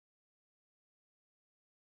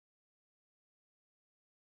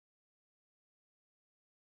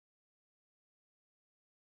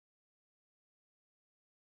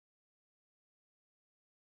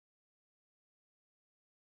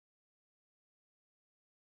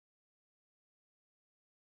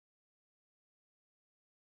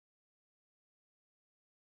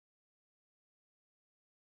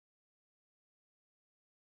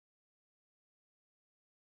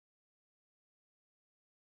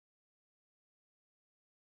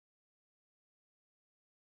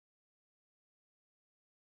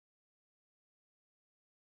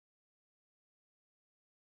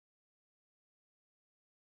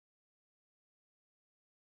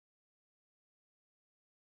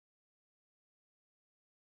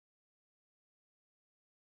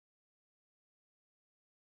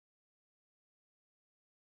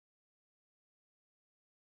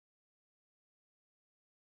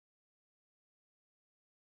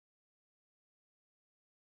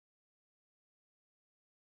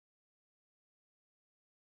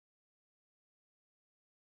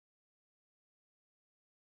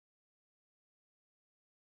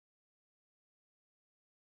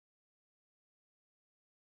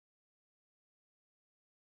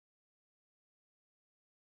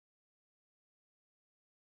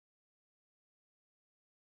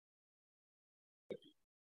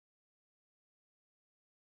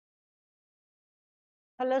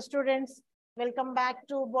Hello students, welcome back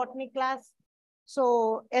to botany class.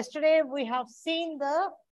 So yesterday we have seen the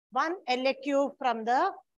one LAQ from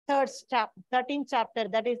the 13th chapter,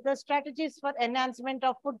 that is the strategies for enhancement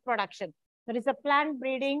of food production. There is a plant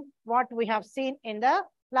breeding, what we have seen in the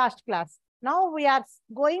last class. Now we are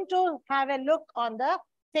going to have a look on the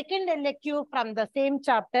second LAQ from the same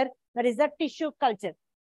chapter, that is the tissue culture.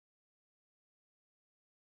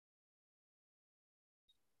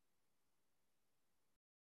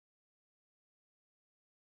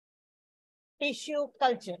 Tissue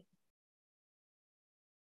culture.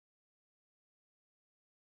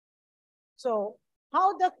 So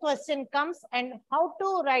how the question comes and how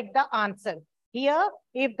to write the answer. Here,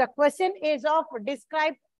 if the question is of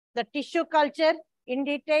describe the tissue culture in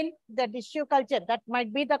detail, the tissue culture, that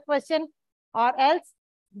might be the question, or else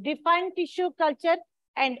define tissue culture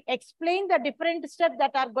and explain the different steps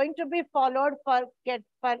that are going to be followed for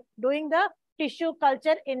doing the tissue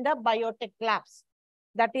culture in the biotech labs.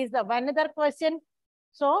 That is the one other question.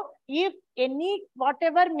 So if any,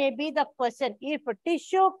 whatever may be the question, if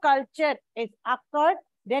tissue culture is occurred,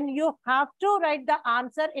 then you have to write the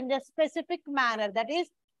answer in a specific manner. That is,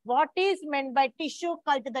 what is meant by tissue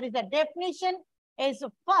culture? That is the definition is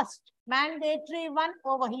first mandatory one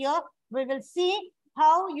over here. We will see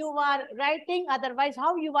how you are writing, otherwise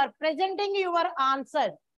how you are presenting your answer.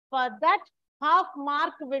 For that, half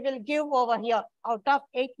mark we will give over here. Out of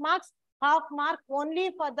 8 marks, half mark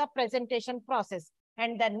only for the presentation process.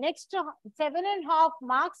 And the next 7.5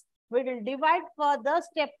 marks, we will divide for the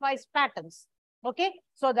stepwise patterns. Okay.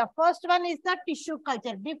 So the first one is the tissue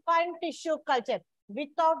culture. Define tissue culture.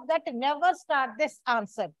 Without that, never start this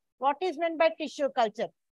answer. What is meant by tissue culture?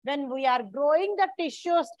 When we are growing the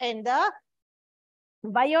tissues in the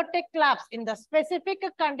biotech labs in the specific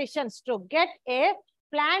conditions to get a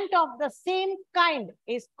plant of the same kind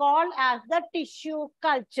is called as the tissue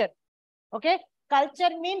culture. Okay.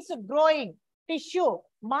 Culture means growing. Tissue,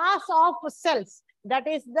 mass of cells. That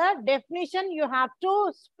is the definition. You have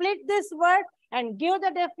to split this word and give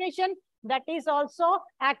the definition. That is also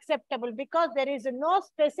acceptable because there is no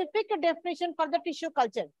specific definition for the tissue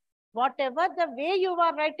culture. Whatever the way you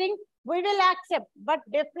are writing, we will accept, but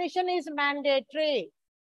definition is mandatory.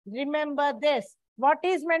 Remember this. What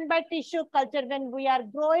is meant by tissue culture? When we are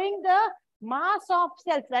growing the mass of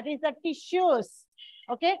cells, that is the tissues.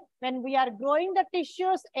 Okay, when we are growing the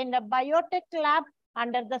tissues in a biotech lab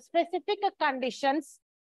under the specific conditions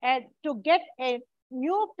to get a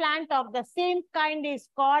new plant of the same kind is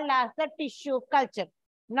called as the tissue culture.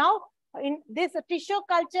 Now, in this tissue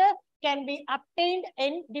culture can be obtained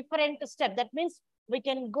in different steps. That means we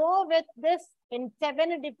can go with this in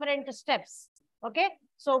 7 different steps. Okay,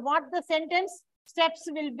 so what the sentence steps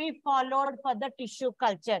will be followed for the tissue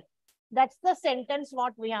culture. That's the sentence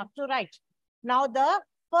what we have to write. Now, the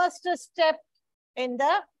first step in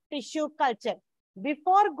the tissue culture.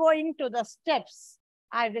 Before going to the steps,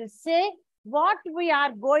 I will say what we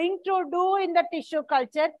are going to do in the tissue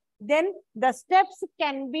culture. Then the steps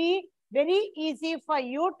can be very easy for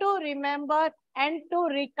you to remember and to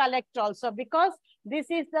recollect also, because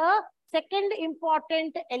this is the second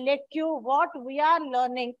important LAQ what we are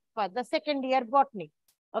learning for the second year botany.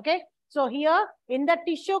 Okay. So here in the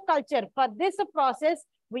tissue culture, for this process,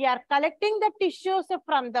 we are collecting the tissues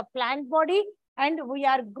from the plant body and we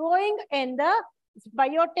are growing in the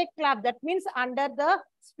biotech lab. That means under the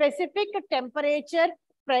specific temperature,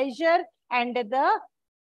 pressure, and the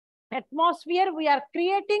atmosphere, we are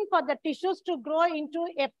creating for the tissues to grow into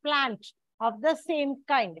a plant of the same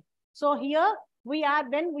kind. So here we are,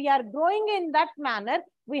 when we are growing in that manner,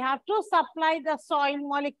 we have to supply the soil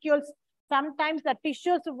molecules. Sometimes the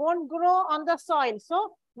tissues won't grow on the soil.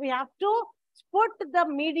 So we have to put the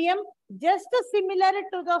medium just similar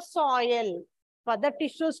to the soil for the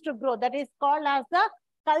tissues to grow. That is called as the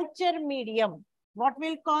culture medium. What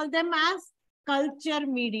we'll call them as culture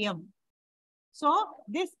medium. So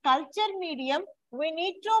this culture medium, we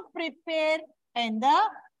need to prepare in the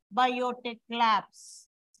biotech labs.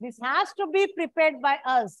 This has to be prepared by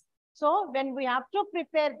us. So when we have to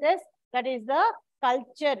prepare this, that is the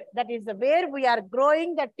culture, that is where we are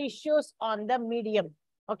growing the tissues on the medium.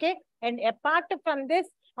 Okay. And apart from this,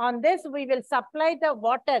 on this, we will supply the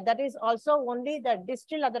water. That is also only the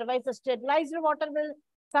distilled, otherwise the sterilized water will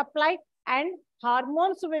supply, and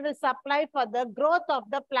hormones we will supply for the growth of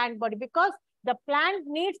the plant body, because the plant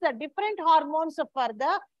needs the different hormones for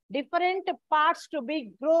the different parts to be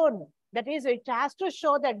grown. That is, it has to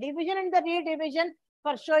show the division and the redivision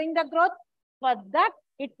for showing the growth. For that,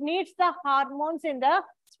 it needs the hormones in the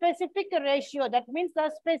specific ratio. That means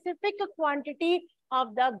the specific quantity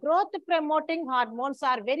of the growth promoting hormones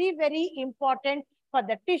are very, very important for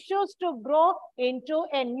the tissues to grow into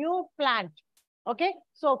a new plant. Okay,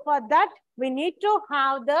 so for that, we need to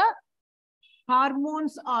have the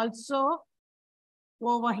hormones also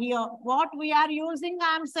over here. What we are using,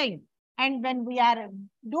 I'm saying. And when we are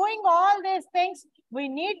doing all these things, we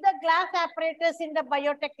need the glass apparatus in the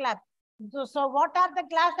biotech lab. So what are the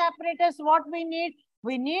glass apparatus? What we need?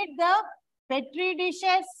 We need the Petri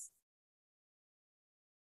dishes,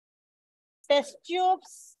 test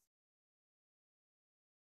tubes,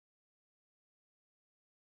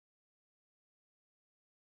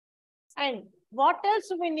 and what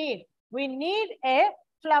else we need? We need a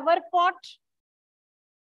flower pot,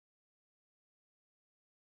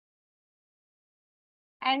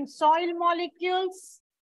 and soil molecules.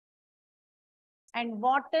 And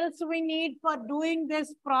what else we need for doing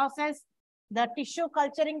this process, the tissue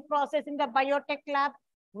culturing process in the biotech lab?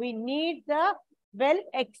 We need the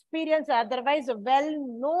well-experienced, otherwise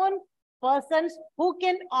well-known persons who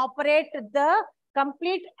can operate the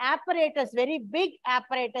complete apparatus, very big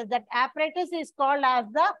apparatus. That apparatus is called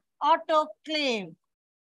as the autoclave.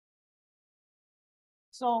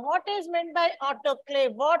 So what is meant by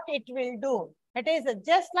autoclave? What it will do? It is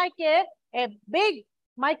just like a big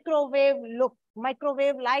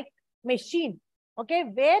microwave-like machine, okay,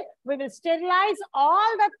 where we will sterilize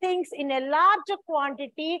all the things in a large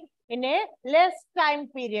quantity in a less time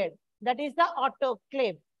period. That is the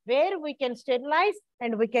autoclave, where we can sterilize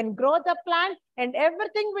and we can grow the plant and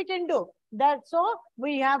everything we can do. That's so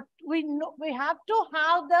we have to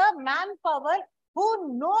have the manpower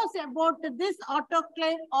who knows about this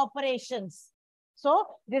autoclave operations. So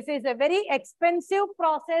this is a very expensive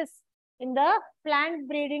process in the plant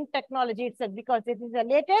breeding technology itself, because it is the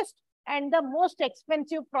latest and the most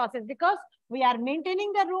expensive process, because we are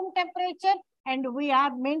maintaining the room temperature and we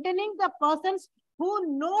are maintaining the persons who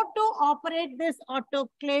know to operate this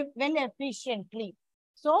autoclave well efficiently.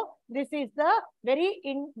 So this is the very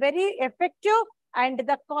effective and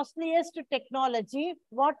the costliest technology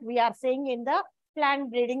what we are saying in the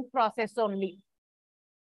plant breeding process only.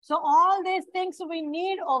 So all these things we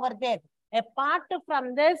need over there. Apart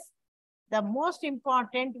from this, the most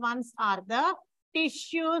important ones are the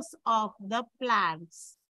tissues of the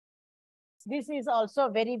plants. This is also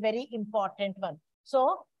very, very important one.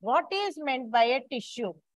 So what is meant by a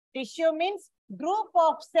tissue? Tissue means group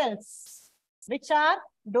of cells which are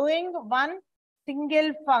doing one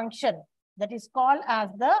single function, that is called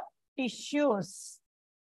as the tissues.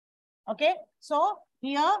 Okay, so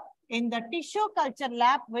here in the tissue culture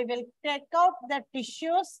lab, we will take out the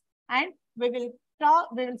tissues and we will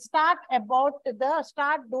start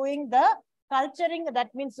doing the culturing.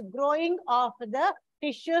 That means growing of the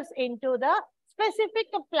tissues into the specific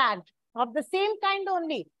plant of the same kind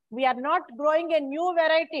only. We are not growing a new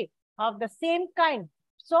variety of the same kind.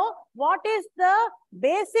 So what is the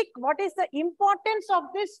importance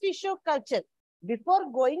of this tissue culture? Before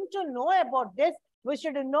going to know about this, we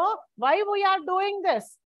should know why we are doing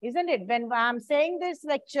this, isn't it? When I am saying this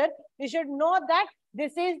lecture, you should know that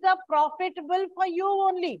this is the profitable for you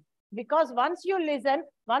only. Because once you listen,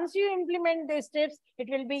 once you implement these tips, it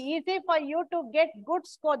will be easy for you to get good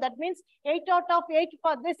score. That means 8 out of 8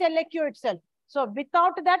 for this LQ itself. So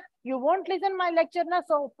without that, you won't listen my lecture now.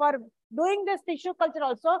 So for doing this tissue culture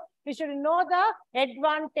also, we should know the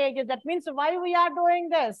advantages. That means why we are doing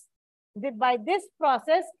this. By this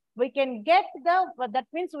process, we can get that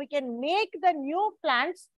means we can make the new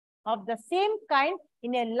plants of the same kind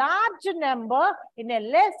in a large number in a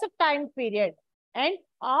less time period. And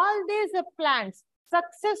all these plants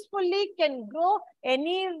successfully can grow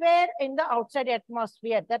anywhere in the outside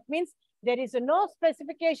atmosphere. That means there is no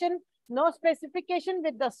specification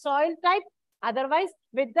with the soil type, otherwise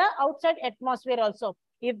with the outside atmosphere also.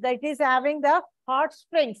 If that is having the hot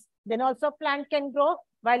springs, then also plant can grow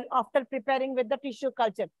while after preparing with the tissue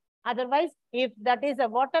culture. Otherwise, if that is a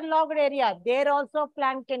waterlogged area, there also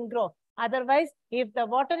plant can grow. Otherwise, if the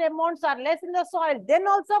water amounts are less in the soil, then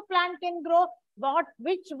also plant can grow.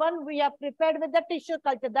 Which one we have prepared with the tissue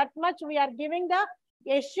culture, that much we are giving the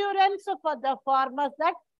assurance for the farmers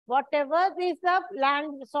that whatever is the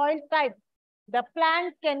land soil type, the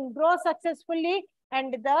plant can grow successfully.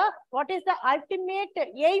 And what is the ultimate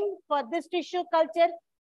aim for this tissue culture?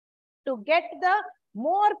 To get the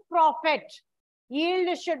more profit.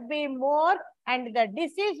 Yield should be more and the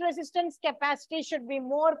disease resistance capacity should be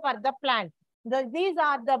more for the plant. These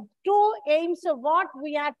are the two aims of what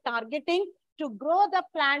we are targeting to grow the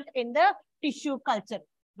plant in the tissue culture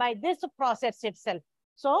by this process itself.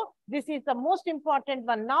 So this is the most important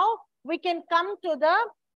one. Now we can come to the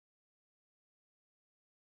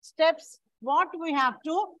steps what we have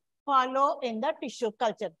to follow in the tissue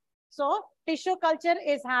culture. So tissue culture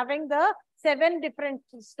is having the 7 different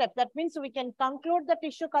steps. That means we can conclude the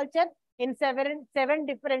tissue culture in seven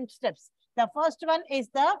different steps. The first one is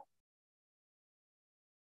the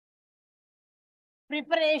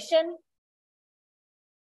preparation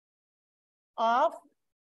of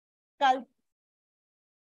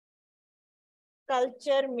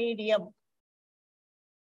culture medium.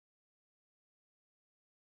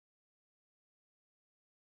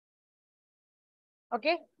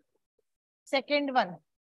 Okay. Second one,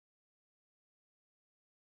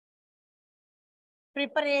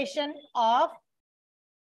 preparation of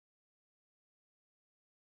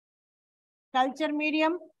culture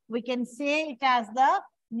medium. We can say it as the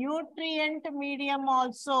nutrient medium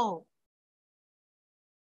also.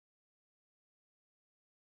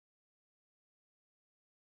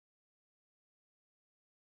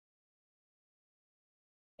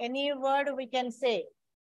 Any word we can say.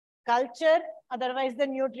 Culture, otherwise the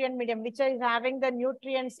nutrient medium, which is having the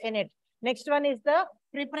nutrients in it. Next one is the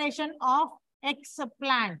preparation of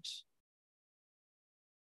explant.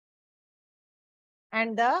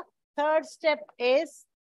 And the third step is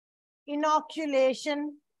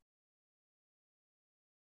inoculation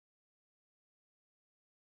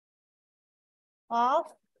of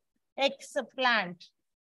explant.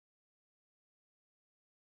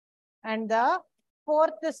 And the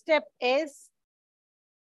fourth step is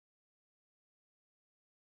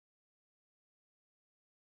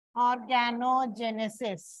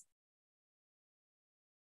organogenesis.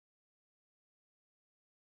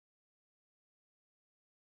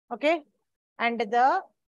 Okay. And the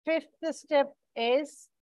fifth step is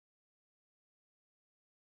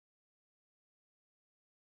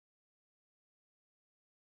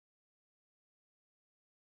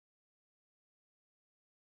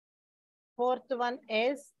fourth one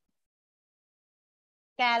is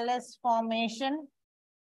callus formation.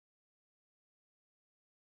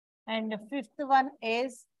 And the fifth one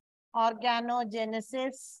is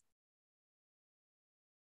organogenesis.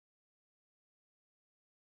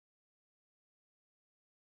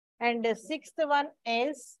 And the sixth one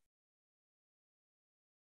is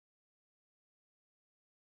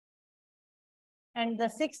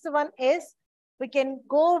we can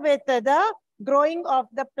go with the growing of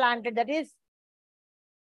the plant, that is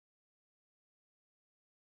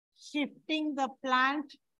shifting the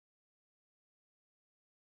plant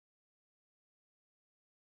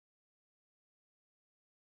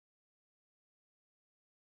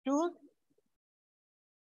to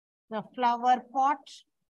the flower pot.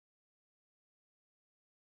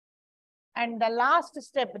 And the last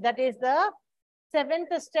step, that is the seventh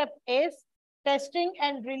step, is testing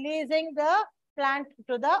and releasing the plant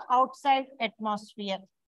to the outside atmosphere.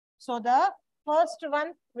 So the first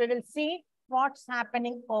one, we will see what's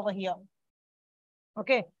happening over here.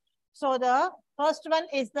 Okay. So the first one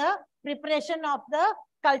is the preparation of the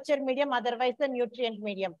culture medium, otherwise the nutrient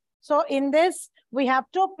medium. So in this, we have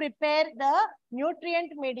to prepare the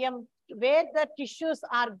nutrient medium where the tissues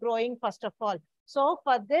are growing first of all. So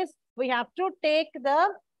for this, we have to take the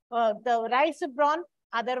rice bran,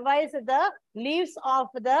 otherwise the leaves of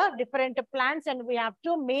the different plants, and we have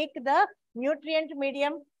to make the nutrient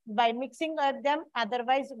medium by mixing them.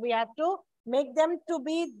 Otherwise, we have to make them to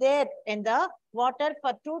be there in the water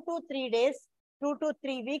for 2 to 3 days, 2 to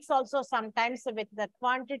 3 weeks also sometimes with the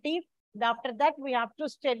quantity. After that, we have to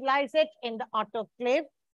sterilize it in the autoclave.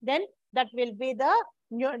 Then that will be the,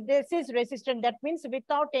 this is resistant. That means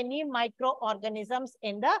without any microorganisms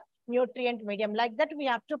in the nutrient medium. Like that, we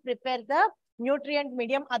have to prepare the nutrient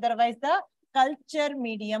medium, otherwise the culture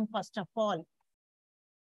medium first of all.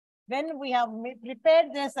 When we have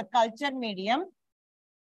prepared this culture medium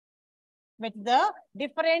with the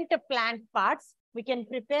different plant parts, we can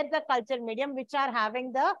prepare the culture medium which are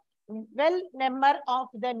having the well number of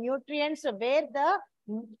the nutrients where the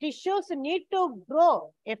tissues need to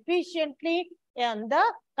grow efficiently in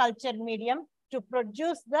the culture medium to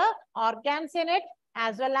produce the organs in it,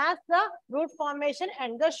 as well as the root formation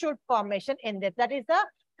and the shoot formation in this. That is the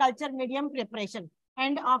culture medium preparation.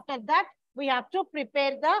 And after that, we have to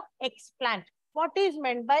prepare the explant. What is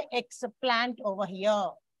meant by explant over here?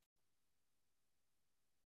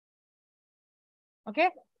 Okay.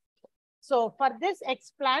 So for this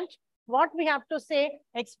explant, what we have to say,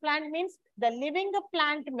 explant means the living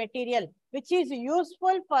plant material, which is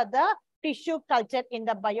useful for the tissue culture in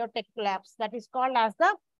the biotech labs. That is called as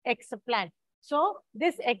the explant. So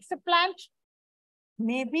this explant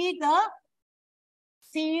may be the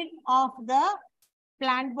seed of the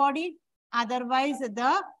plant body, otherwise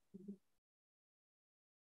the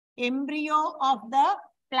embryo of the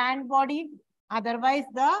plant body, otherwise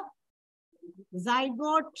the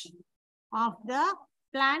zygote of the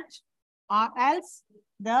plant, or else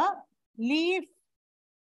the leaf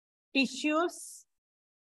tissues,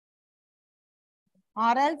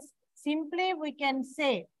 or else simply we can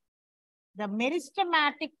say the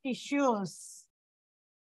meristematic tissues.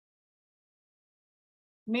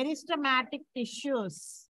 Meristematic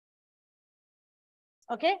tissues.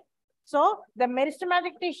 Okay. So the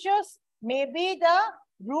meristematic tissues may be the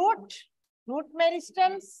root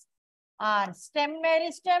meristems, or stem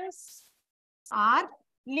meristems, or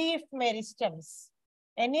leaf meristems.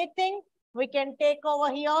 Anything we can take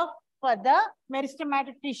over here for the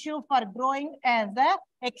meristematic tissue for growing as the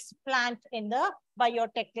explant in the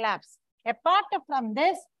biotech labs. Apart from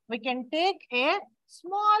this, we can take a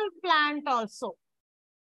small plant also.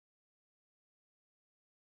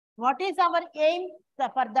 What is our aim? So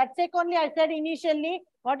for that sake only I said initially,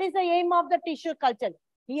 what is the aim of the tissue culture?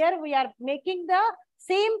 Here we are making the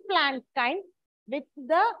same plant kind with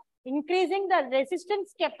the increasing the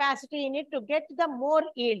resistance capacity in it to get the more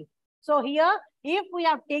yield. So here, if we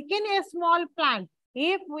have taken a small plant,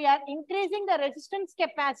 if we are increasing the resistance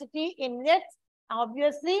capacity in it,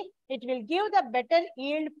 obviously it will give the better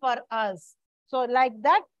yield for us. So like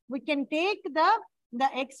that, we can take the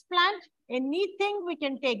explant, anything we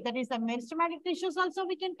can take. That is the meristematic tissues also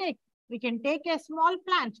we can take. We can take a small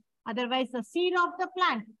plant, otherwise the seed of the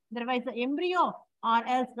plant, otherwise the embryo, or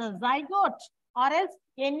else the zygote, or else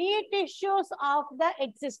any tissues of the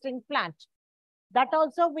existing plant. That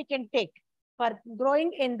also we can take for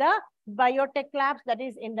growing in the biotech labs, that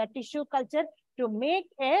is in the tissue culture, to make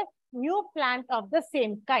a new plant of the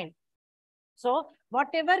same kind. So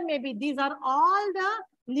whatever may be, these are all the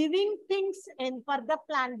living things in for the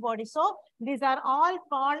plant body. So these are all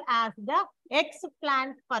called as the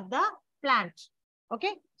explant for the plant.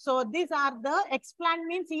 Okay. So these are the explant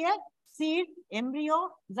means here seed, embryo,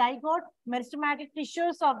 zygote, meristematic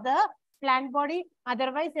tissues of the plant body,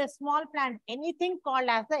 otherwise a small plant, anything called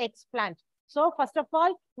as the explant. So first of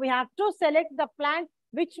all, we have to select the plant,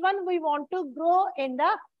 which one we want to grow in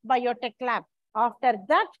the biotech lab. After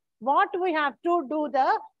that, what we have to do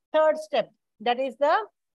the third step, that is the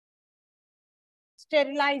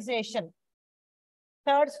sterilization.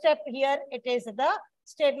 Third step here, it is the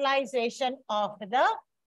sterilization of the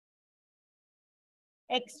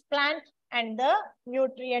explant and the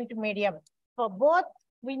nutrient medium. For both,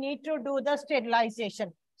 we need to do the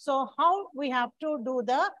sterilization. So how we have to do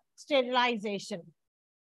the sterilization?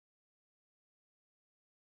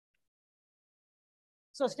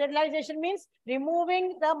 So sterilization means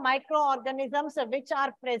removing the microorganisms which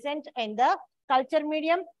are present in the culture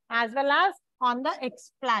medium as well as on the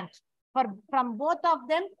explant. From both of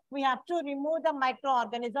them, we have to remove the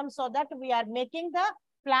microorganisms so that we are making the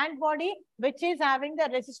plant body which is having the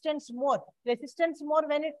resistance more. Resistance more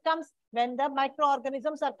when it comes when the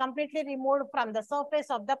microorganisms are completely removed from the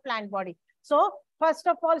surface of the plant body. So first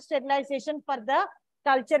of all, sterilization for the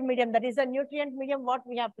culture medium, that is the nutrient medium what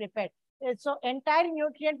we have prepared. So entire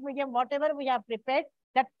nutrient medium, whatever we have prepared,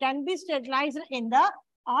 that can be sterilized in the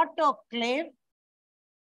autoclave.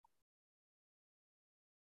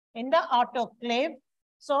 In the autoclave.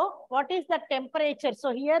 So what is the temperature?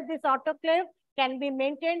 So here this autoclave can be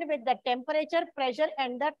maintained with the temperature, pressure,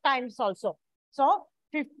 and the times also. So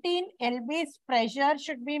 15 lb's pressure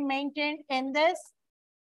should be maintained in this.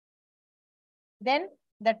 Then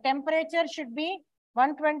the temperature should be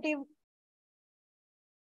 120.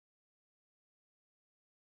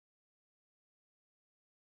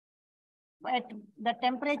 The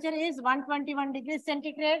temperature is 121 degrees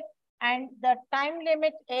centigrade and the time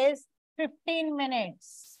limit is 15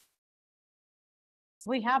 minutes.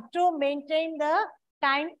 We have to maintain the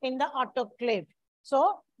time in the autoclave.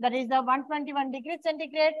 So that is the 121 degrees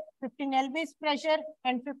centigrade, 15 lb's pressure,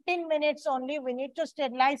 and 15 minutes only we need to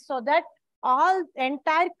sterilize so that all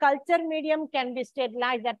entire culture medium can be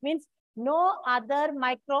sterilized. That means no other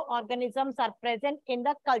microorganisms are present in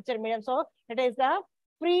the culture medium. So it is the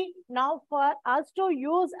free now for us to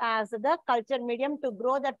use as the culture medium to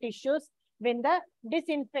grow the tissues in the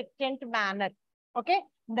disinfectant manner. Okay.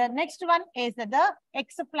 The next one is the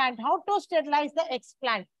explant. How to sterilize the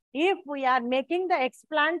explant? If we are making the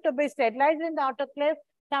explant to be sterilized in the autoclave,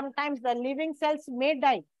 sometimes the living cells may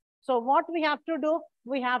die. So what we have to do?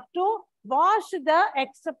 We have to wash the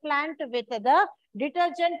explant with the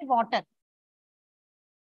detergent water.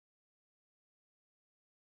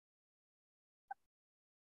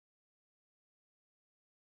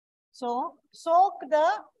 So soak the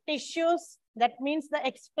tissues, that means the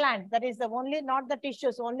explant, that is the only, not the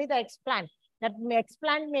tissues, only the explant. That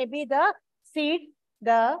explant may be the seed,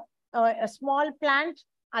 the a small plant,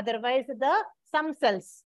 otherwise the some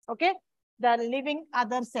cells. Okay. the living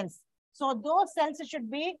other cells. So those cells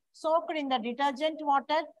should be soaked in the detergent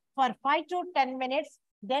water for 5 to 10 minutes.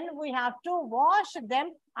 Then we have to wash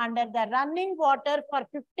them under the running water for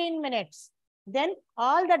 15 minutes. Then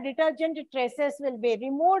all the detergent traces will be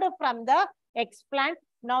removed from the explant.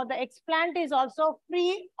 Now the explant is also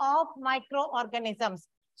free of microorganisms.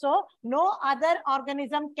 So no other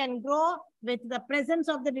organism can grow with the presence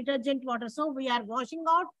of the detergent water. So we are washing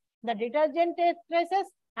out the detergent traces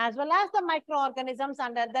as well as the microorganisms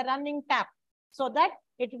under the running tap, so that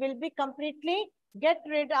it will be completely get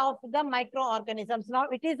rid of the microorganisms. Now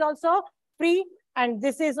it is also free and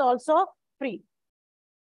this is also free.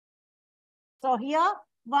 So here,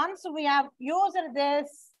 once we have used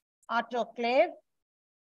this autoclave,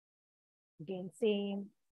 again same.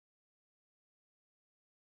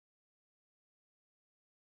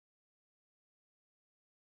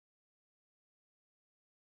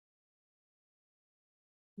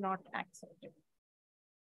 Not accepted.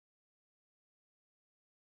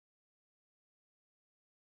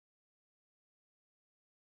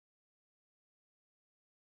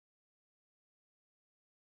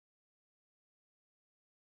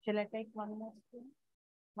 Shall I take one more spoon?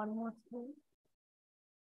 One more spoon.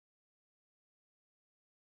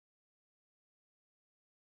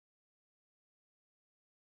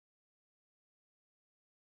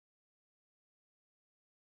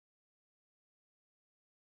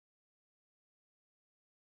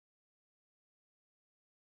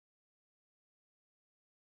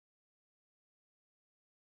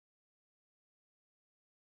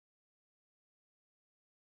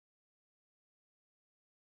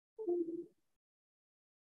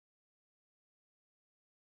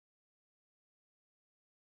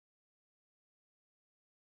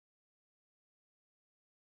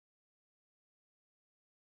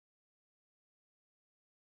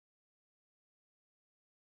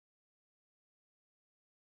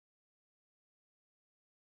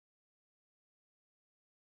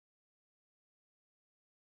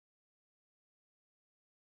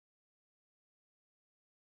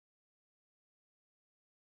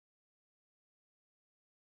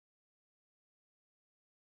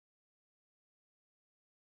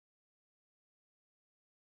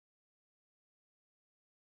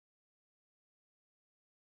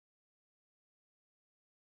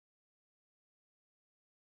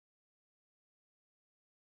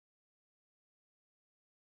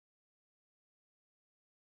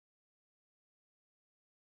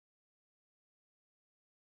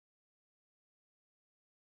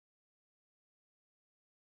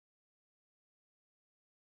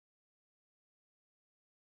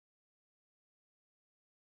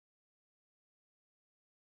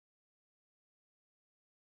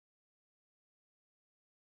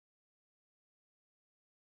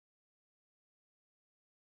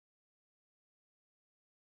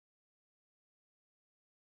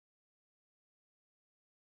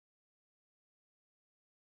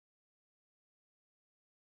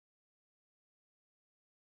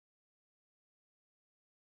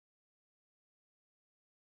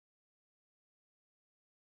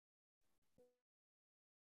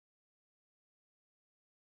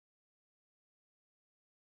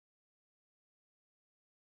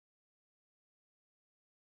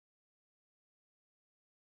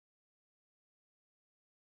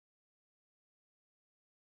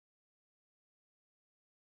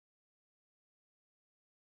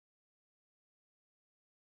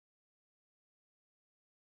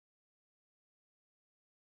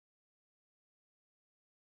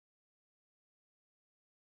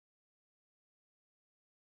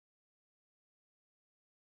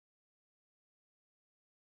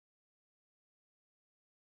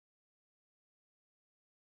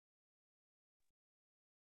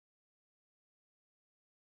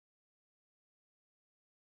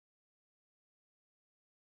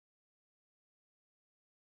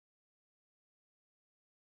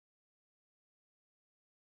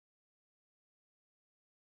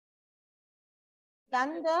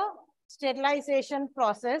 Done the sterilization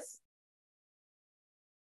process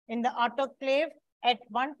in the autoclave at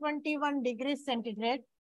 121 degrees centigrade.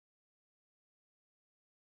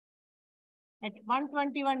 At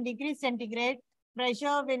 121 degrees centigrade,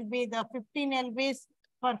 pressure will be the 15 lbs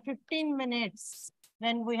for 15 minutes.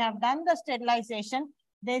 When we have done the sterilization,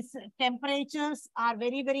 these temperatures are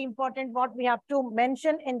very, very important, what we have to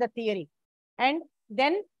mention in the theory. And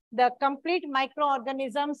then the complete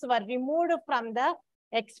microorganisms were removed from the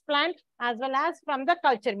explant as well as from the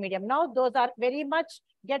culture medium. Now, those are very much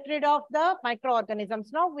get rid of the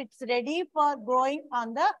microorganisms. Now, it's ready for growing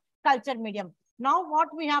on the culture medium. Now, what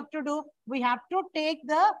we have to do, we have to take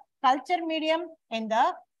the culture medium in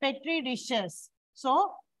the Petri dishes.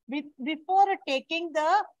 So before taking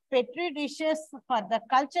the Petri dishes for the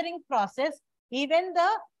culturing process, even the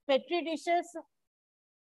Petri dishes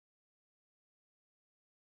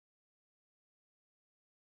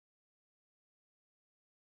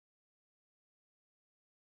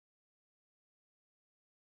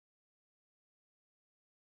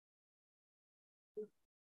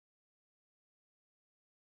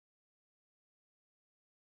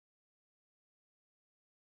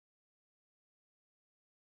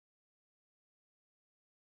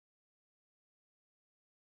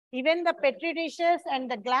even the Petri dishes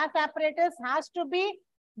and the glass apparatus has to be,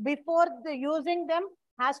 before using them,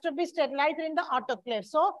 has to be sterilized in the autoclave.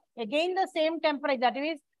 So again, the same temperature, that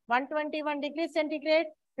is 121 degrees centigrade,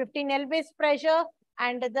 15 lbs pressure,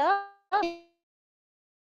 and the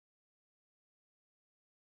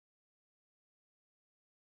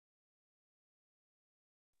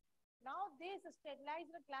now these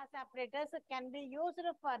sterilized glass apparatus can be used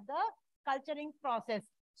for the culturing process.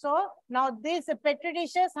 So now these Petri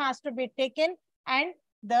dishes has to be taken, and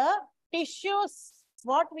the tissues,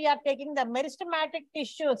 what we are taking, the meristematic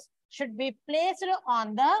tissues should be placed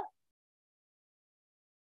on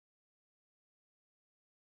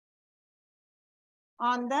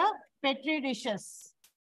the Petri dishes.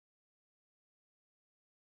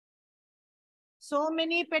 So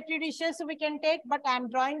many Petri dishes we can take, but I am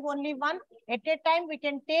drawing only one. At a time, we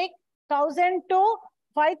can take 1,000 to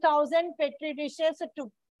 5,000 Petri dishes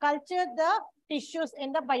to culture the tissues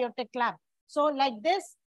in the biotech lab. So like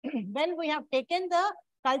this, when we have taken the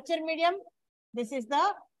culture medium, this is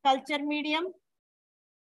the culture medium.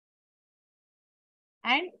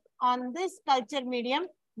 And on this culture medium,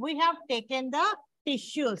 we have taken the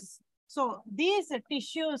tissues. So these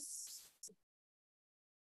tissues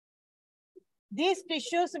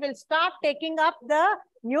will start taking up the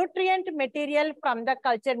nutrient material from the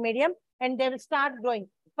culture medium, and they will start growing.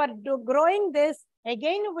 For growing this,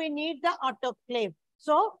 again, we need the autoclave.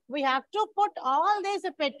 So we have to put all these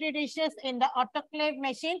Petri dishes in the autoclave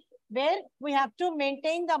machine, where we have to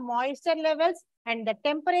maintain the moisture levels, and the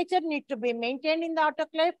temperature need to be maintained in the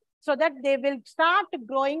autoclave, so that they will start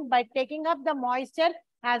growing by taking up the moisture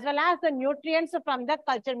as well as the nutrients from the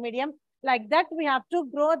culture medium. Like that, we have to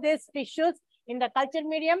grow these tissues in the culture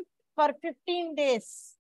medium for 15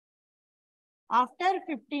 days. After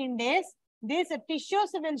 15 days, these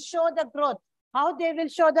tissues will show the growth. How they will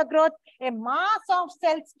show the growth? A mass of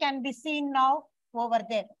cells can be seen now over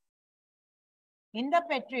there. In the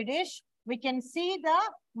Petri dish, we can see the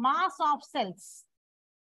mass of cells.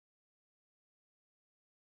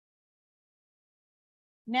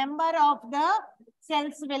 Number of the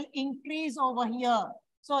cells will increase over here.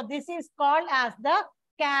 So this is called as the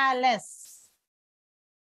callus.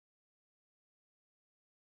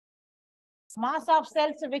 Mass of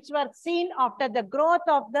cells which were seen after the growth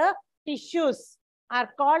of the tissues are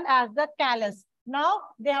called as the callus. Now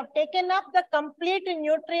they have taken up the complete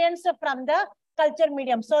nutrients from the culture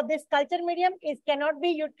medium. So this culture medium cannot be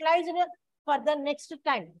utilized for the next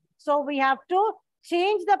time. So we have to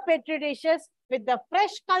change the Petri dishes with the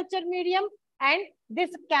fresh culture medium, and this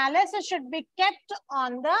callus should be kept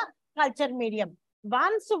on the culture medium.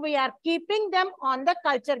 Once we are keeping them on the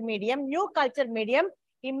culture medium, new culture medium,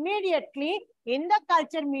 immediately in the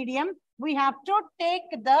culture medium, we have to take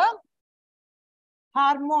the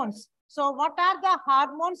hormones. So what are the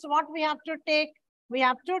hormones? What we have to take? We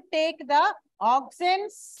have to take the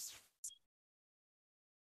auxins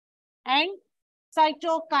and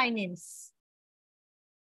cytokinins.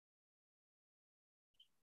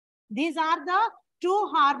 These are the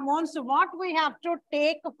two hormones what we have to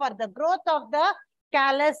take for the growth of the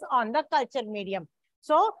callus on the culture medium.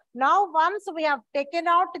 So now once we have taken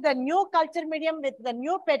out the new culture medium with the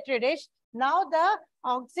new Petri dish, now the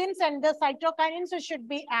auxins and the cytokinins should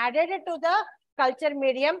be added to the culture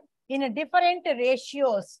medium in different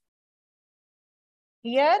ratios.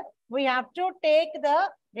 Here we have to take the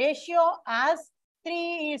ratio as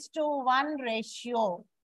 3:1 ratio.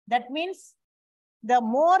 That means the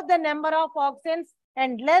more the number of auxins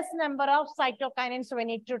and less number of cytokinins we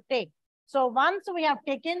need to take. So once we have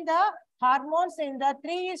taken the hormones in the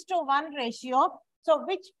 3:1 ratio, so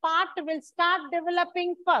which part will start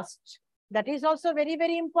developing first? That is also very,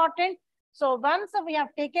 very important. So once we have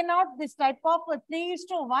taken out this type of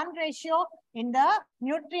 3:1 ratio in the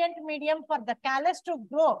nutrient medium for the callus to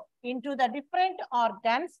grow into the different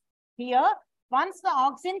organs, here, once the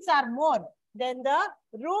auxins are more, then the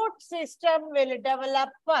root system will develop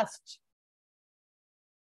first.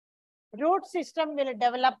 Root system will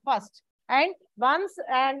develop first. And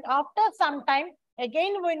after some time,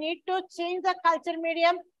 again, we need to change the culture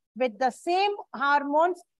medium with the same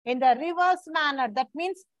hormones in the reverse manner. That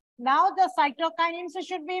means now the cytokinins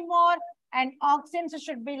should be more and auxins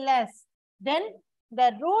should be less. Then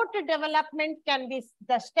the root development can be,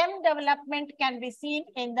 the stem development can be seen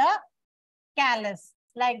in the callus.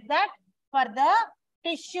 Like that for the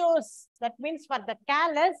tissues. That means for the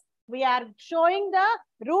callus, we are showing the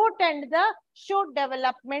root and the shoot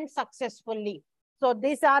development successfully. So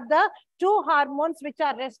these are the two hormones which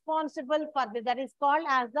are responsible for this. That is called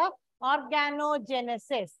as the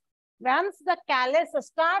organogenesis. Once the callus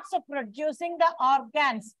starts producing the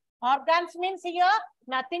organs, organs means here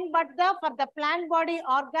nothing but the, for the plant body,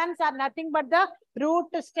 organs are nothing but the root,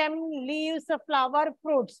 stem, leaves, flower,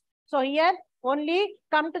 fruits. So here only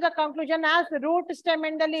come to the conclusion as root, stem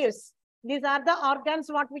and the leaves. These are the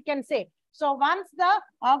organs what we can say. So once the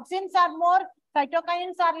auxins are more,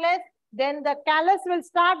 cytokinins are less, then the callus will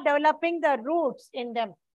start developing the roots in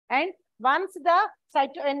them. And once the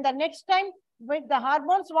in the next time with the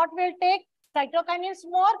hormones, what will take? Cytokinins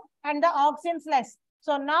more and the auxins less.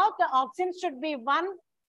 So now the auxins should be 1,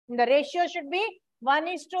 the ratio should be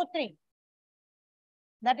 1:3.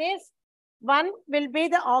 That is 1 will be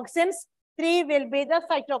the auxins, 3 will be the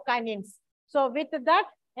cytokinins. So with that,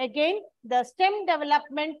 again, the stem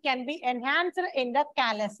development can be enhanced in the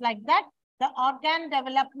callus. Like that, the organ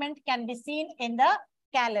development can be seen in the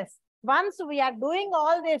callus. Once we are doing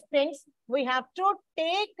all these things, we have to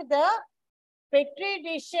take the petri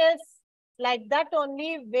dishes like that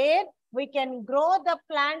only, where we can grow the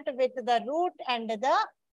plant with the root and the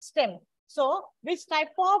stem. So which type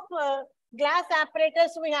of glass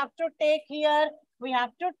apparatus we have to take here? We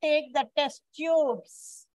have to take the test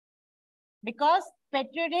tubes, because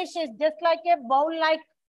petri dish is just like a bowl-like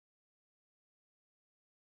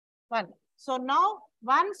one. So now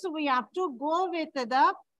once we have to go with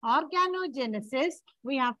the organogenesis,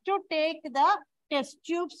 we have to take the test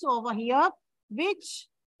tubes over here, which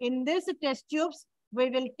in this test tubes, we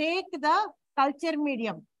will take the culture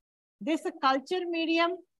medium. This culture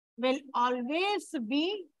medium will always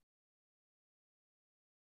be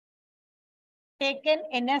taken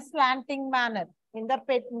in a slanting manner in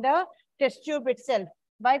the test tube itself.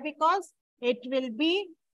 Why? Because it will be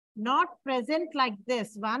not present like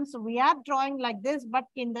this. Once we are drawing like this, but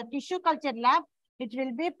in the tissue culture lab, it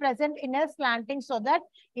will be present in a slanting, so that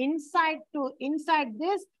inside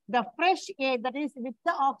this, the fresh air, that is with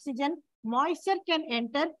the oxygen, moisture can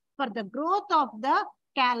enter for the growth of the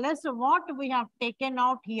callus, what we have taken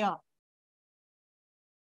out here.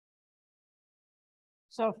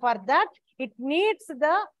 So for that, it needs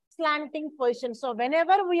the slanting position. So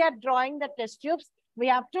whenever we are drawing the test tubes, we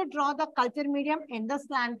have to draw the culture medium in the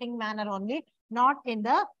slanting manner only, not in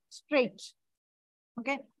the straight.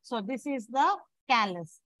 Okay, so this is the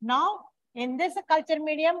callus. Now, in this culture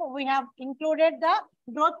medium, we have included the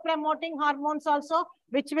growth promoting hormones also,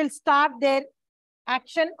 which will start their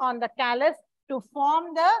action on the callus to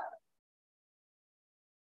form the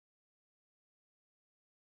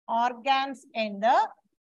organs in the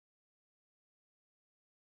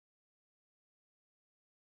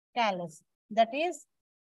callus. That is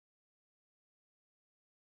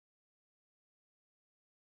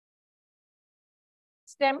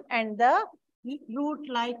stem and the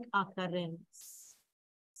root-like occurrence.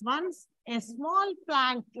 Once a small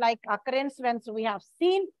plant-like occurrence, once we have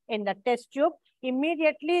seen in the test tube,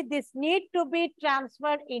 immediately this need to be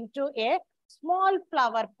transferred into a small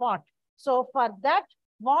flower pot. So for that,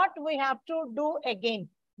 what we have to do again,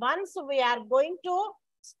 once we are going to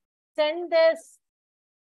send this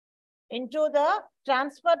into the,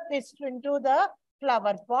 transfer this into the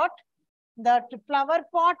flower pot, the flower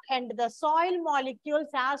pot and the soil molecules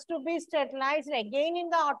has to be sterilized again in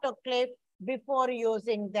the autoclave before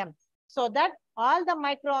using them, so that all the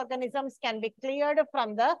microorganisms can be cleared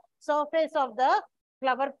from the surface of the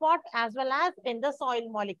flower pot as well as in the soil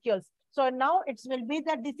molecules. So now it will be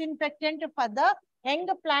the disinfectant for the young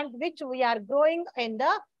plant which we are growing in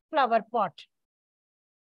the flower pot.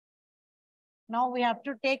 Now we have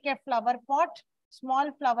to take a flower pot, small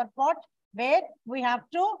flower pot, where we have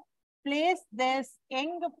to place this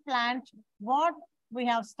young plant what we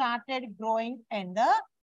have started growing in the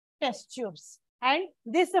test tubes. And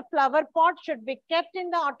this flower pot should be kept in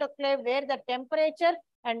the autoclave where the temperature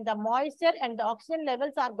and the moisture and the oxygen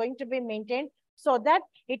levels are going to be maintained, so that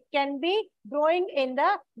it can be growing in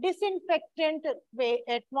the disinfectant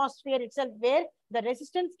atmosphere itself, where the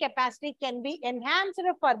resistance capacity can be enhanced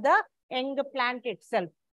for the young plant itself.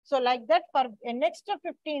 So like that, for the next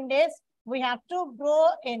 15 days, we have to grow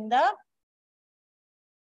in the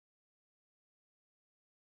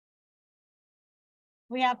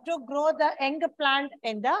young plant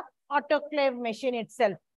in the autoclave machine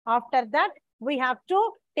itself. After that, we have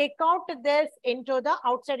to take out this into the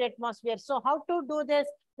outside atmosphere. So how to do this?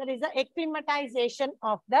 There is the acclimatization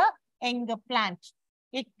of the young plant.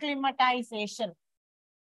 Acclimatization.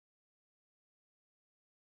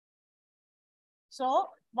 So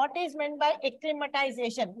what is meant by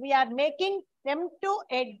acclimatization? We are making them to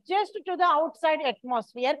adjust to the outside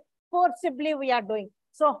atmosphere. Forcibly we are doing.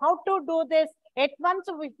 So how to do this? At once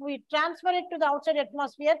we transfer it to the outside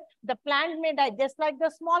atmosphere, the plant may die, just like the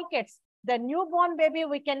small kids. The newborn baby,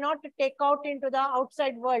 we cannot take out into the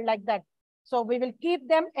outside world like that. So we will keep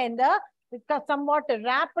them in the somewhat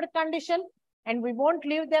wrapped condition, and we won't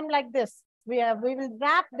leave them like this. We will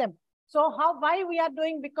wrap them. So why we are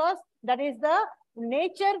doing? Because that is the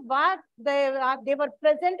nature what they were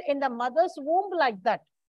present in the mother's womb like that.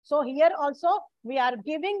 So here also we are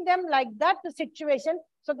giving them like that situation,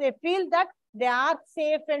 so they feel that they are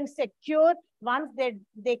safe and secure once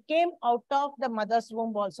they came out of the mother's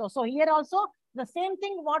womb also. So here also the same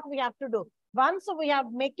thing what we have to do. Once we are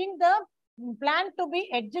making the plant to be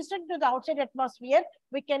adjusted to the outside atmosphere,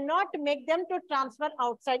 we cannot make them to transfer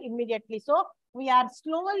outside immediately. So we are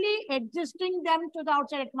slowly adjusting them to the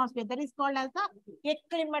outside atmosphere. That is called as the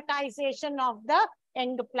acclimatization of the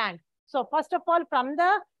young plant. So first of all, from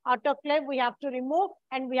the autoclave, we have to remove,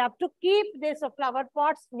 and we have to keep these flower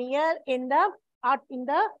pots near in the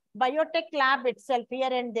biotech lab itself, here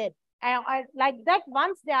and there. Like that,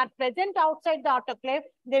 once they are present outside the autoclave,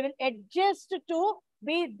 they will adjust to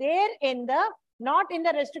be there in the, not in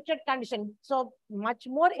the restricted condition. So much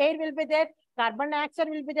more air will be there, carbon dioxide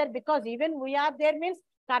will be there, because even we are there means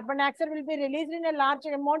carbon dioxide will be released in a large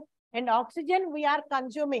amount, and oxygen we are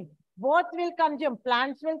consuming. Both will consume,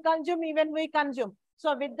 plants will consume, even we consume.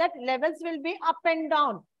 So with that, levels will be up and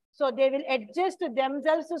down. So they will adjust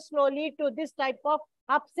themselves slowly to this type of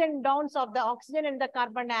ups and downs of the oxygen and the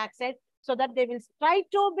carbon dioxide, so that they will try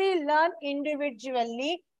to be learned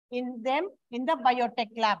individually in them in the biotech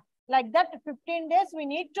lab. Like that, 15 days, we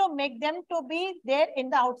need to make them to be there in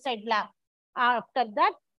the outside lab. After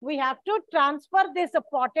that, we have to transfer this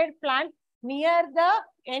potted plant near the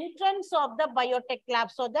entrance of the biotech lab,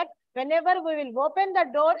 so that whenever we will open the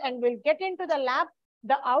door and we'll get into the lab,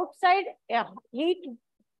 the outside heat,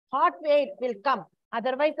 hot air will come.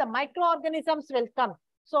 Otherwise, the microorganisms will come,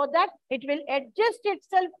 so that it will adjust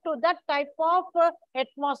itself to that type of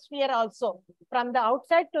atmosphere also, from the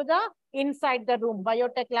outside to the inside the room,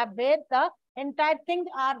 biotech lab, where the entire thing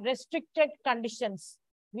are restricted conditions.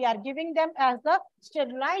 We are giving them as the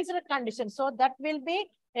sterilized condition, so that will be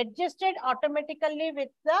adjusted automatically with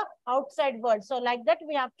the outside world. So like that,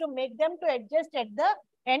 we have to make them to adjust at the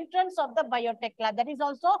entrance of the biotech lab. That is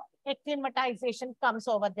also acclimatization comes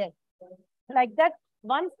over there. Like that,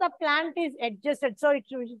 once the plant is adjusted, so it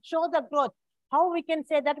will show the growth. How we can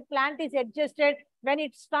say that plant is adjusted? When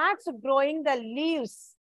it starts growing the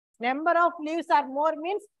leaves, number of leaves are more,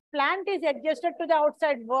 means plant is adjusted to the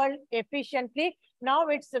outside world efficiently. Now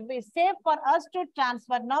it's safe for us to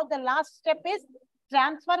transfer. Now the last step is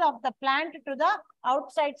transfer of the plant to the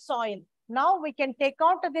outside soil. Now we can take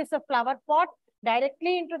out this flower pot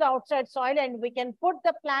directly into the outside soil, and we can put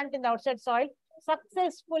the plant in the outside soil.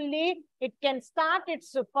 Successfully, it can start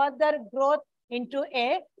its further growth into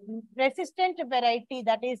a resistant variety.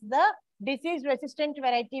 That is, the disease resistant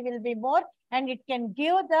variety will be more, and it can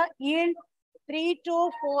give the yield 3 to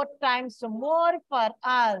 4 times more for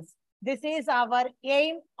us. This is our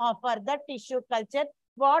aim of the tissue culture,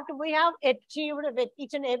 what we have achieved with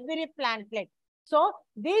each and every plantlet. So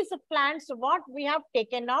these plants, what we have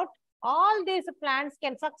taken out, all these plants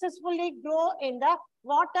can successfully grow in the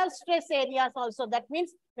water stress areas also. That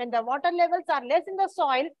means when the water levels are less in the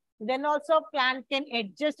soil, then also plant can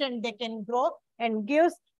adjust and they can grow and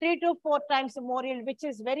gives 3 to 4 times more yield, which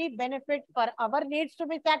is very benefit for our needs to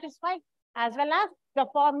be satisfied, as well as the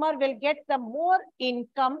farmer will get the more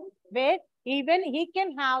income, where even he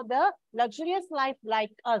can have the luxurious life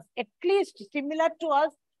like us, at least similar to us,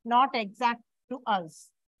 not exact to us.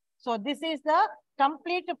 So this is the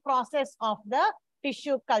complete process of the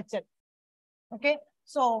tissue culture. Okay,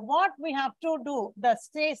 so what we have to do, the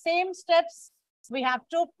same steps, we have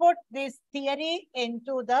to put this theory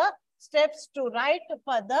into the steps to write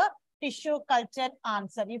for the tissue culture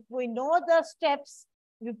answer. If we know the steps,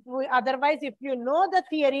 otherwise, if you know the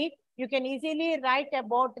theory, you can easily write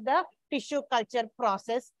about the tissue culture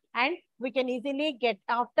process, and we can easily get,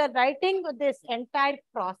 after writing this entire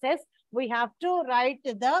process, we have to write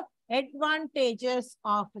the advantages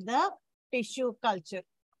of the tissue culture.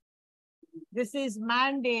 This is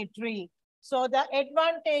mandatory. So the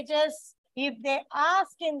advantages, if they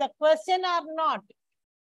ask in the question or not,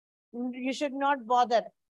 you should not bother.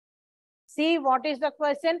 See what is the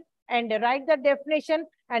question and write the definition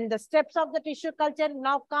and the steps of the tissue culture.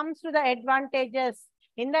 Now comes to the advantages.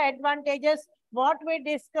 In the advantages, what we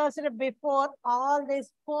discussed before, all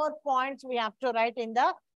these 4 points we have to write in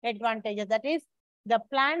the advantages. That is, the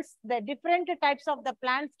plants, the different types of the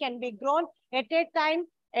plants can be grown at a time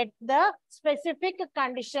at the specific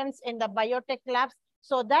conditions in the biotech labs,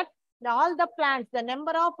 so that all the plants, the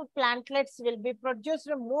number of plantlets will be produced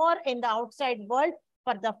more in the outside world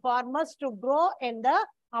for the farmers to grow in the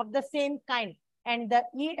of the same kind. And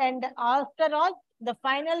after all, the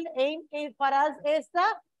final aim is for us is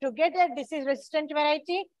to get a disease resistant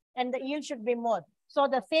variety, and the yield should be more. So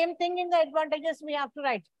the same thing in the advantages we have to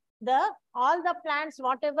write. All the plants,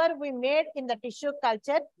 whatever we made in the tissue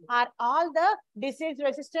culture, are all the disease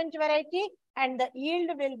resistant variety, and the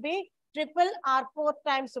yield will be triple or 4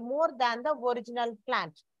 times more than the original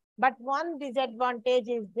plant. But one disadvantage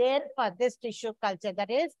is there for this tissue culture,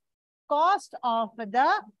 that is, cost of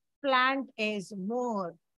the plant is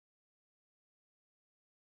more.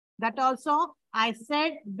 That also I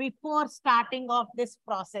said before starting of this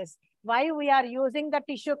process. Why we are using the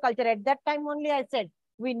tissue culture? At that time only I said,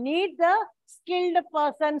 we need the skilled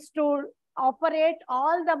persons to operate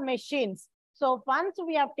all the machines. So once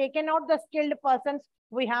we have taken out the skilled persons,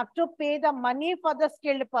 we have to pay the money for the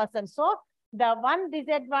skilled person. So the one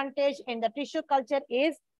disadvantage in the tissue culture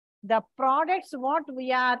is the products what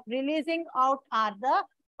we are releasing out are the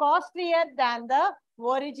costlier than the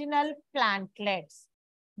original plantlets.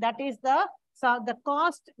 That is so the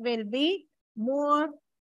cost will be more.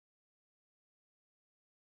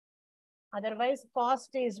 Otherwise,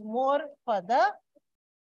 cost is more for the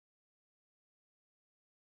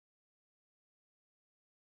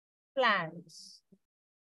plants.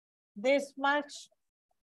 This much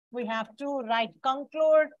we have to write,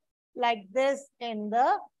 conclude like this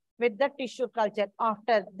with the tissue culture.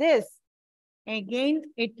 After this, again,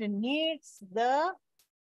 it needs the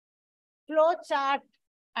flow chart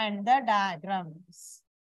and the diagrams.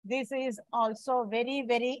 This is also very,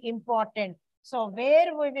 very important. So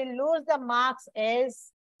where we will lose the marks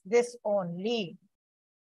is this only.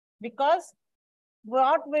 Because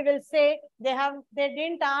what we will say, they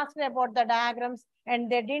didn't ask about the diagrams,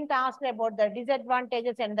 and they didn't ask about the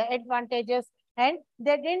disadvantages and the advantages, and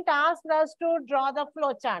they didn't ask us to draw the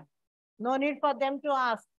flow chart. No need for them to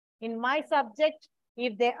ask. In my subject,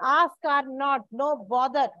 if they ask or not, no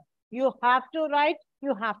bother. You have to write,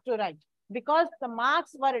 you have to write. Because the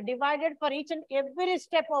marks were divided for each and every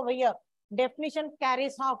step over here. Definition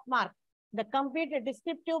carries half mark. The complete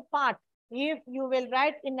descriptive part, if you will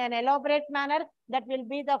write in an elaborate manner, that will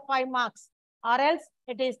be the 5 marks, or else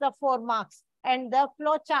it is the 4 marks. And the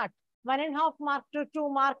flow chart, 1.5 mark to 2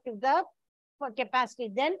 mark is the capacity.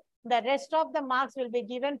 Then the rest of the marks will be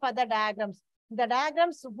given for the diagrams. The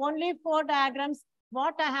diagrams, only 4 diagrams,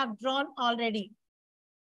 what I have drawn already.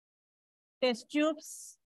 Test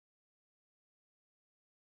tubes.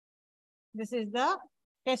 This is the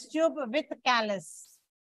test tube with callus.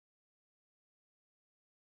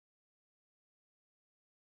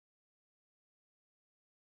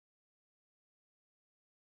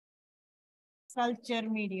 Culture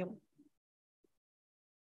medium.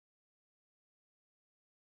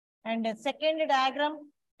 And the second diagram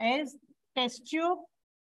is test tube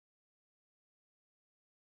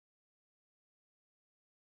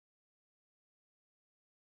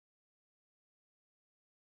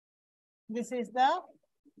this is the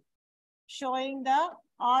showing the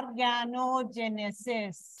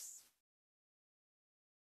organogenesis.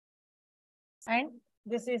 And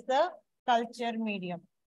this is the culture medium.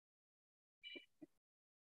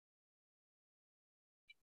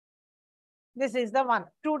 This is the one.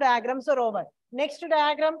 2 diagrams are over. Next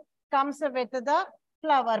diagram comes with the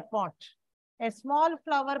flower pot. A small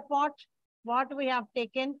flower pot, what we have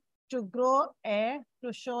taken to grow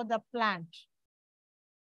to show the plant.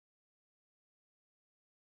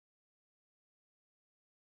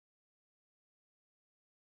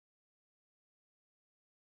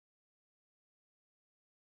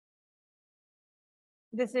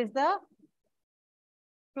 This is the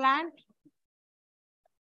plant.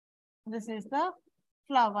 This is the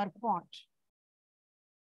flower pot.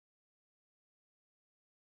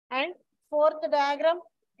 And 4th diagram,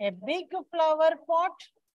 a big flower pot.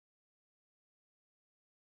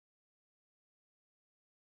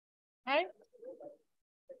 And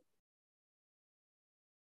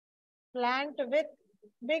plant with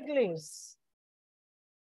big leaves.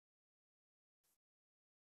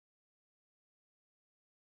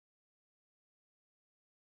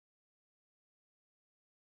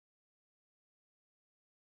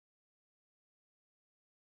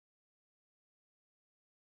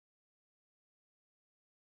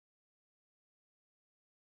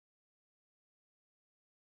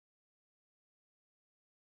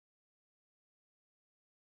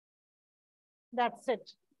 That's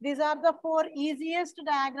it. These are the 4 easiest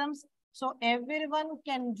diagrams. So everyone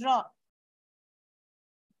can draw.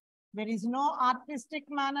 There is no artistic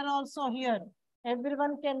manner also here.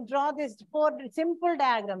 Everyone can draw these 4 simple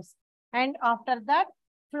diagrams. And after that,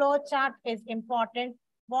 flow chart is important.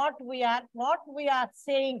 What we are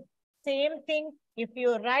saying, same thing. If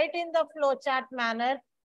you write in the flow chart manner,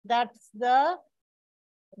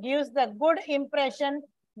 gives the good impression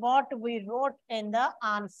what we wrote in the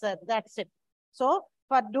answer. That's it. So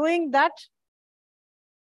for doing that,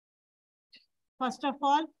 first of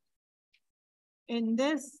all, in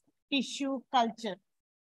this tissue culture.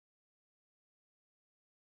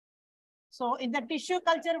 So in the tissue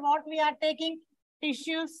culture, what we are taking?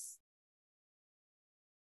 Tissues.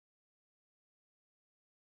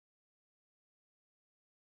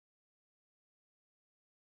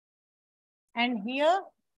 And here,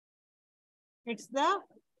 it's the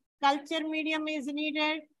culture medium is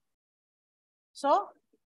needed. So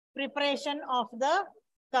preparation of the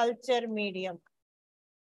culture medium.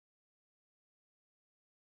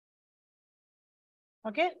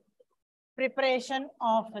 Okay. Preparation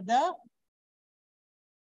of the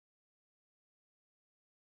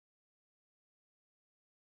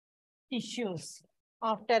tissues.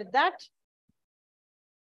 After that,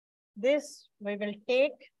 this we will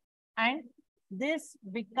take and this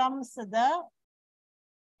becomes the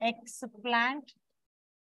explant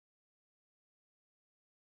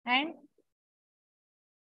and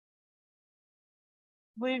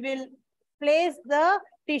we will place the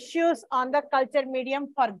tissues on the culture medium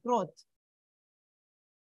for growth.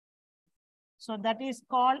 So that is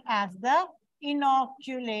called as the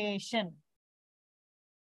inoculation.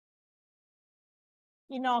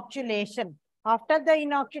 Inoculation. After the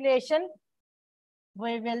inoculation,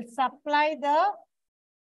 we will supply the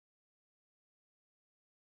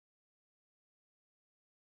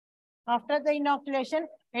after the inoculation,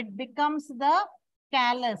 it becomes the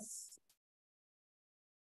callus.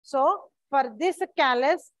 So for this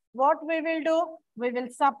callus, what we will do? We will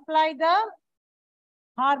supply the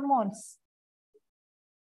hormones.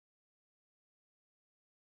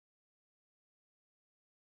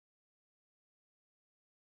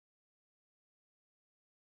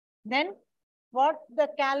 Then what the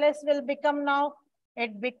callus will become now?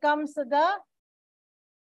 It becomes the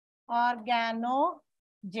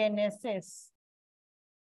organogenesis.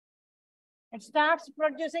 It starts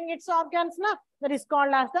producing its organs now. That is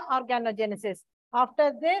called as the organogenesis.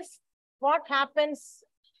 After this, what happens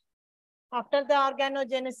after the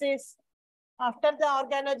organogenesis? After the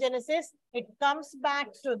organogenesis, it comes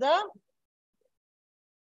back to the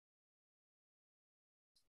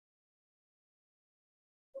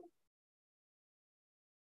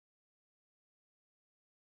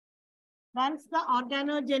once the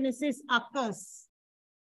organogenesis occurs,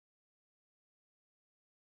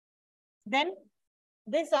 then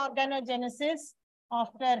this organogenesis,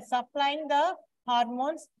 after supplying the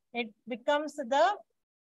hormones, it becomes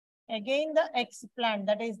again the explant.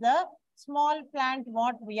 That is the small plant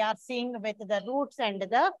what we are seeing with the roots and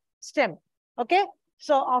the stem. Okay.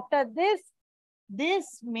 So after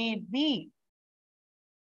this may be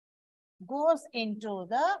goes into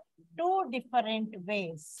the 2 different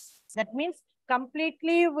ways. That means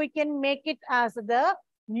completely we can make it as the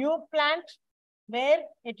new plant where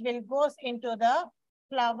it will goes into the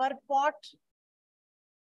flower pot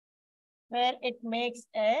where it makes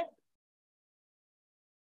a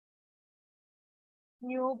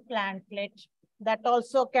new plantlet. That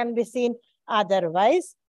also can be seen.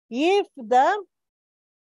 Otherwise, if the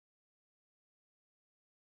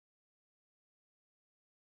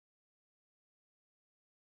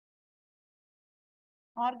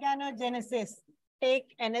organogenesis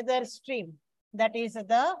take another stream, that is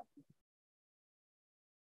the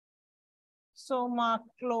soma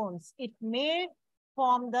clones. It may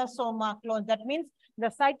form the soma clones. That means the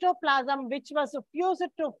cytoplasm which was fused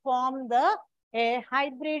to form a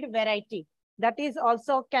hybrid variety. That is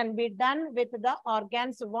also can be done with the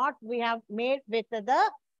organs what we have made with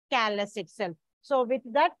the callus itself. So with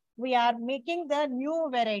that, we are making the new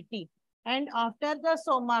variety. And after the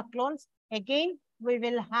soma clones, again, we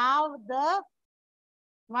will have the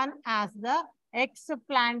one as the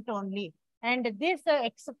explant only. And this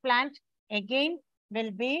explant again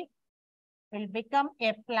will become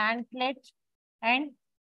a plantlet, and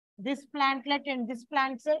this plantlet and this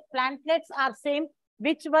plantlets are same,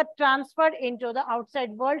 which were transferred into the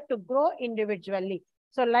outside world to grow individually.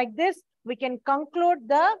 So like this, we can conclude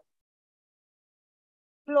the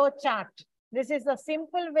flow chart. This is a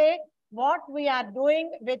simple way what we are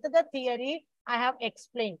doing with the theory I have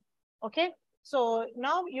explained. Okay. So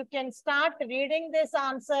now you can start reading this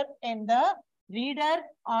answer in the reader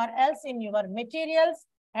or else in your materials.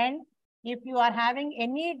 And if you are having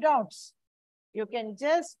any doubts, you can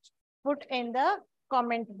just put in the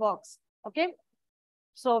comment box. Okay.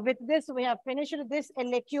 So with this, we have finished this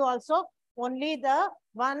LAQ also. Only the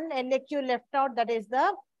one LAQ left out, that is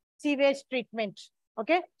the sewage treatment.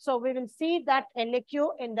 Okay. So we will see that LAQ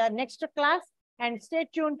in the next class, and stay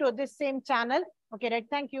tuned to this same channel. Okay, right.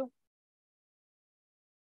 Thank you.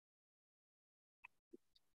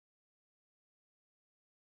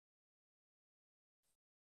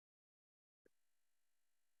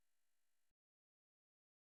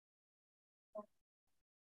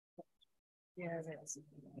 Yes.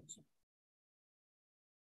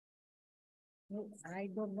 I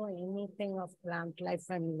don't know anything of plant life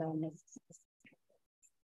and learning.